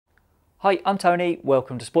Hi, I'm Tony.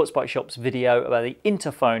 Welcome to Sports Bike Shop's video about the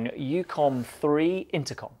Interphone Ucom3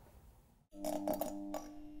 intercom.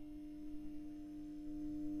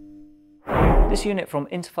 This unit from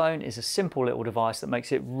Interphone is a simple little device that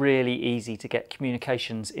makes it really easy to get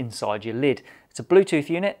communications inside your lid. It's a Bluetooth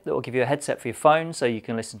unit that will give you a headset for your phone so you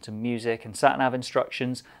can listen to music and sat-nav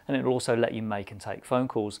instructions, and it will also let you make and take phone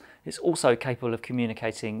calls. It's also capable of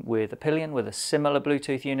communicating with a pillion with a similar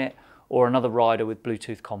Bluetooth unit, or another rider with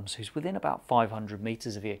Bluetooth comms who's within about 500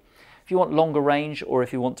 meters of you. If you want longer range, or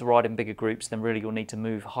if you want to ride in bigger groups, then really you'll need to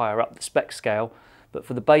move higher up the spec scale. But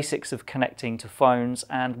for the basics of connecting to phones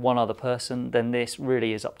and one other person, then this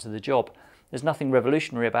really is up to the job. There's nothing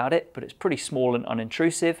revolutionary about it, but it's pretty small and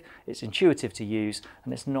unintrusive, it's intuitive to use,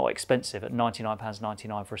 and it's not expensive at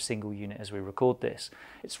 £99.99 for a single unit as we record this.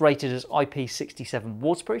 It's rated as IP67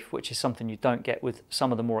 waterproof, which is something you don't get with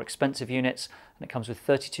some of the more expensive units, and it comes with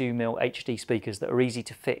 32mm HD speakers that are easy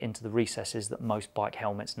to fit into the recesses that most bike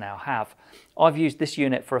helmets now have. I've used this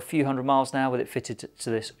unit for a few hundred miles now with it fitted to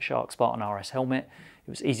this Shark Spartan RS helmet. It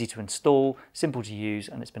was easy to install, simple to use,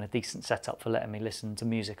 and it's been a decent setup for letting me listen to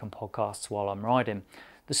music and podcasts while I'm riding.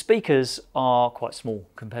 The speakers are quite small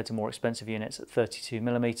compared to more expensive units at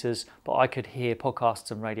 32mm, but I could hear podcasts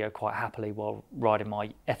and radio quite happily while riding my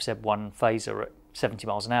FZ1 Phaser at 70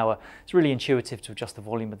 miles an hour. It's really intuitive to adjust the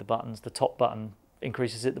volume of the buttons. The top button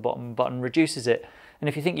increases it, the bottom button reduces it. And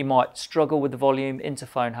if you think you might struggle with the volume,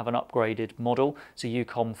 Interphone have an upgraded model, so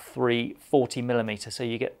Ucom3 40mm, so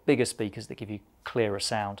you get bigger speakers that give you clearer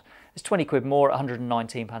sound. It's 20 quid more at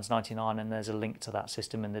 £119.99, and there's a link to that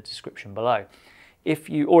system in the description below. If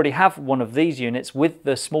you already have one of these units with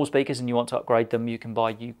the small speakers and you want to upgrade them, you can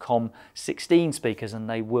buy Ucom16 speakers and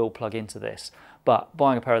they will plug into this. But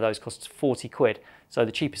buying a pair of those costs 40 quid. So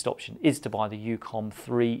the cheapest option is to buy the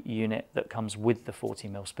Ucom3 unit that comes with the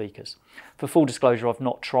 40mm speakers. For full disclosure, I've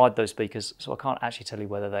not tried those speakers, so I can't actually tell you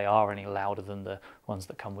whether they are any louder than the ones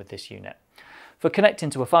that come with this unit. For connecting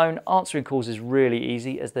to a phone, answering calls is really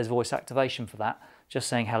easy as there's voice activation for that. Just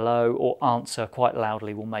saying hello or answer quite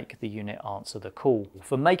loudly will make the unit answer the call.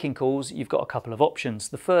 For making calls, you've got a couple of options.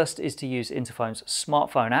 The first is to use Interphone's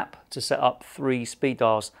smartphone app to set up 3 speed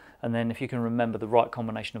dials, and then if you can remember the right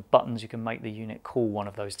combination of buttons, you can make the unit call one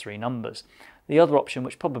of those 3 numbers. The other option,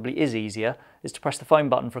 which probably is easier, is to press the phone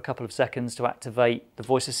button for a couple of seconds to activate the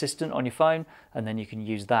voice assistant on your phone, and then you can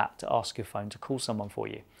use that to ask your phone to call someone for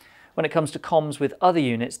you. When it comes to comms with other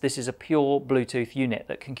units, this is a pure Bluetooth unit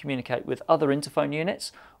that can communicate with other Interphone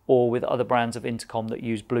units or with other brands of intercom that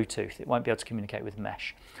use Bluetooth. It won't be able to communicate with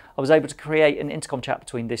mesh. I was able to create an intercom chat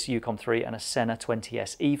between this Ucom3 and a Sena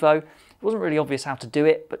 20S Evo. It wasn't really obvious how to do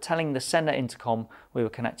it, but telling the Sena intercom we were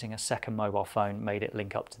connecting a second mobile phone made it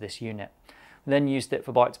link up to this unit. We then used it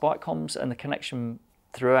for bike-to-bike comms, and the connection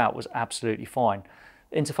throughout was absolutely fine.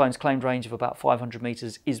 Interphone's claimed range of about 500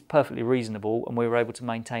 meters is perfectly reasonable, and we were able to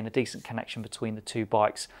maintain a decent connection between the 2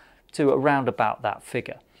 bikes to around about that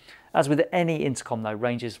figure. As with any intercom though,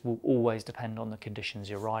 ranges will always depend on the conditions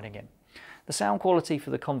you're riding in. The sound quality for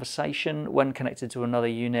the conversation when connected to another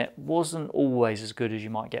unit wasn't always as good as you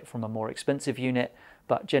might get from a more expensive unit,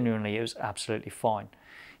 but genuinely it was absolutely fine.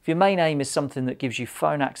 If your main aim is something that gives you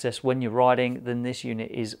phone access when you're riding, then this unit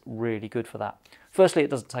is really good for that. Firstly, it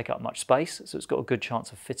doesn't take up much space, so it's got a good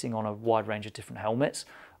chance of fitting on a wide range of different helmets.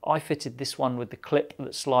 I fitted this one with the clip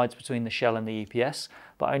that slides between the shell and the EPS,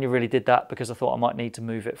 but I only really did that because I thought I might need to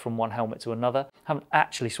move it from one helmet to another. I haven't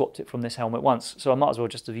actually swapped it from this helmet once, so I might as well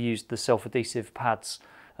just have used the self-adhesive pads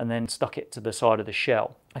and then stuck it to the side of the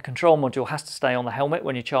shell. A control module has to stay on the helmet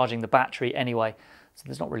when you're charging the battery anyway, so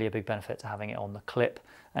there's not really a big benefit to having it on the clip,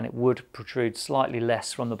 and it would protrude slightly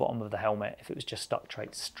less from the bottom of the helmet if it was just stuck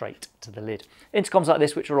straight to the lid. Intercoms like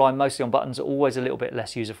this, which rely mostly on buttons, are always a little bit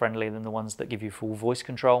less user-friendly than the ones that give you full voice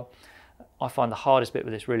control. I find the hardest bit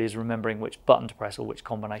with this really is remembering which button to press or which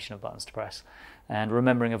combination of buttons to press, and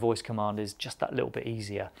remembering a voice command is just that little bit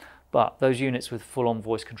easier. But those units with full-on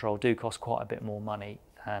voice control do cost quite a bit more money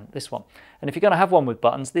than this one. And if you're going to have one with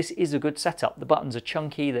buttons, this is a good setup. The buttons are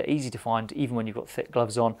chunky, they're easy to find even when you've got thick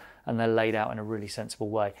gloves on, and they're laid out in a really sensible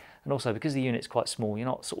way. And also because the unit's quite small, you're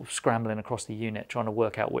not sort of scrambling across the unit trying to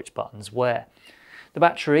work out which buttons where. The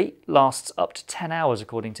battery lasts up to 10 hours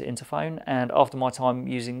according to Interphone, and after my time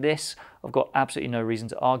using this, I've got absolutely no reason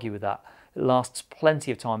to argue with that. It lasts plenty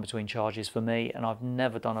of time between charges for me, and I've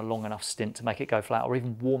never done a long enough stint to make it go flat or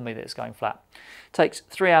even warn me that it's going flat. It takes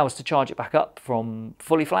 3 hours to charge it back up from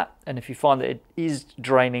fully flat, and if you find that it is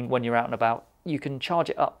draining when you're out and about, you can charge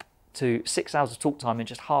it up to 6 hours of talk time in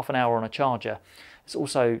just half an hour on a charger. It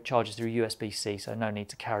also charges through USB-C, so no need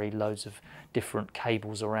to carry loads of different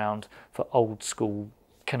cables around for old school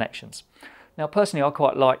connections. Now personally, I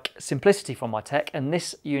quite like simplicity from my tech, and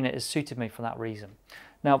this unit has suited me for that reason.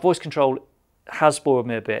 Now voice control has spoiled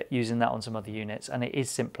me a bit using that on some other units, and it is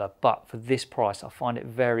simpler, but for this price I find it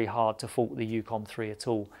very hard to fault the Ucom3 at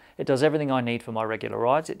all. It does everything I need for my regular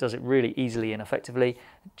rides, it does it really easily and effectively,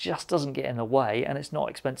 it just doesn't get in the way, and it's not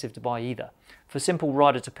expensive to buy either. For simple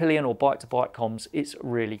rider to pillion or bike to bike comms, it's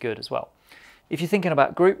really good as well. If you're thinking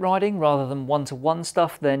about group riding rather than one-to-one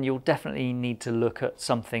stuff, then you'll definitely need to look at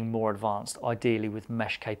something more advanced, ideally with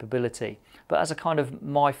mesh capability. But as a kind of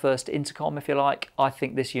my first intercom, if you like, I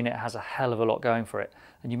think this unit has a hell of a lot going for it.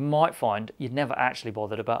 And you might find you'd never actually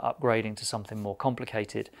bothered about upgrading to something more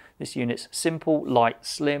complicated. This unit's simple, light,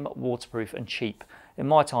 slim, waterproof and cheap. In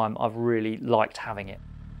my time, I've really liked having it.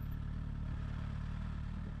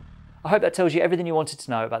 I hope that tells you everything you wanted to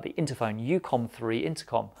know about the Interphone Ucom3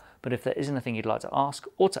 intercom. But if there is anything you'd like to ask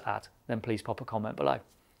or to add, then please pop a comment below.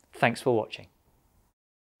 Thanks for watching.